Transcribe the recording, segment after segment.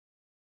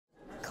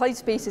Clyde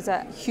Space is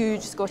a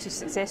huge Scottish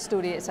success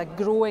story. It's a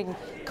growing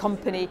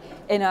company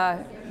in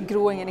a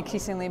growing and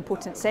increasingly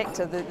important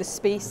sector, the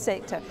space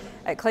sector.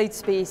 Clyde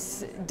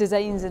Space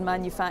designs and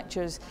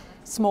manufactures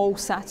small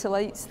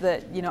satellites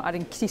that are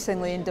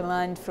increasingly in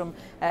demand from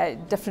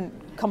different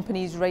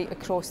companies right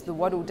across the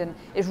world, and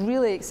it's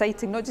really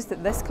exciting not just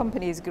that this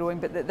company is growing,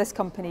 but that this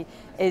company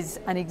is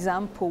an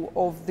example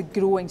of the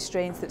growing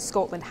strength that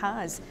Scotland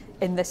has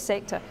in this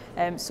sector.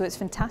 So it's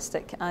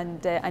fantastic,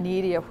 and an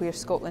area where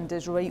Scotland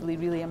is rightly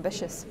really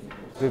ambitious.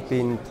 We've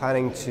been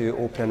planning to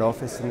open an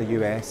office in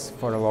the US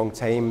for a long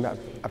time.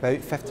 About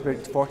 40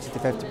 to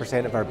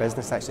 50% of our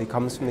business actually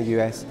comes from the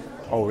US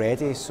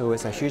already, so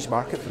it's a huge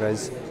market for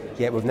us.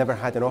 Yet we've never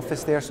had an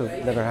office there, so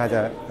we've never had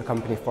a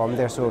company formed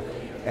there. So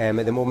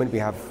at the moment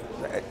we've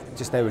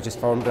just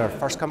formed our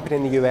first company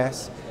in the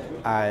US,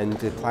 and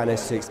the plan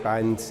is to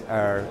expand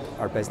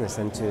our business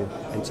into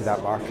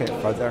that market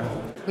further.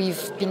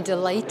 We've been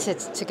delighted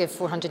to give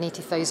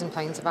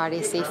 £480,000 of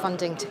RSA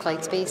funding to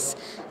Clyde Space,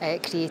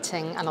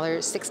 creating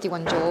another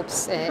 61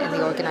 jobs in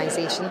the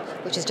organisation,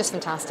 which is just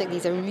fantastic.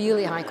 These are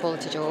really high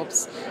quality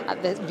jobs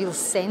at the real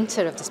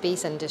centre of the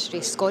space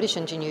industry, Scottish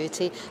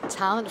ingenuity,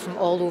 talent from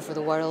all over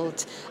the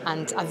world,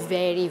 and a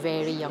very,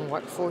 very young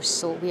workforce.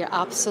 So we are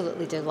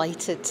absolutely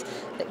delighted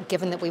that,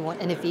 given that we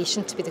want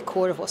innovation to be the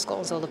core of what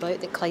Scotland's all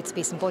about, that Clyde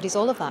Space embodies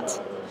all of that.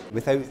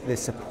 Without the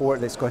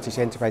support that Scottish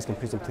Enterprise can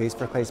put in place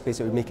for Clyde Space,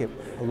 it would make it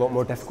a lot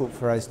more difficult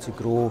for us to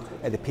grow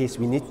at the pace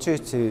we need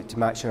to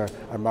match our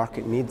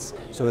market needs.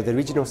 So the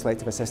regional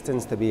selective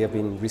assistance that we have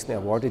been recently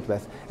awarded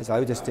with has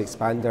allowed us to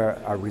expand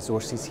our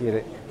resources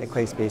here at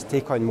Clyde Space,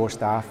 take on more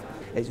staff.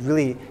 It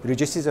really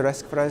reduces the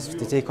risk for us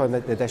to take on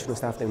the additional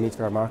staff that we need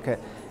for our market,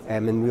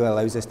 and really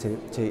allows us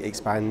to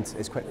expand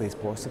as quickly as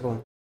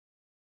possible.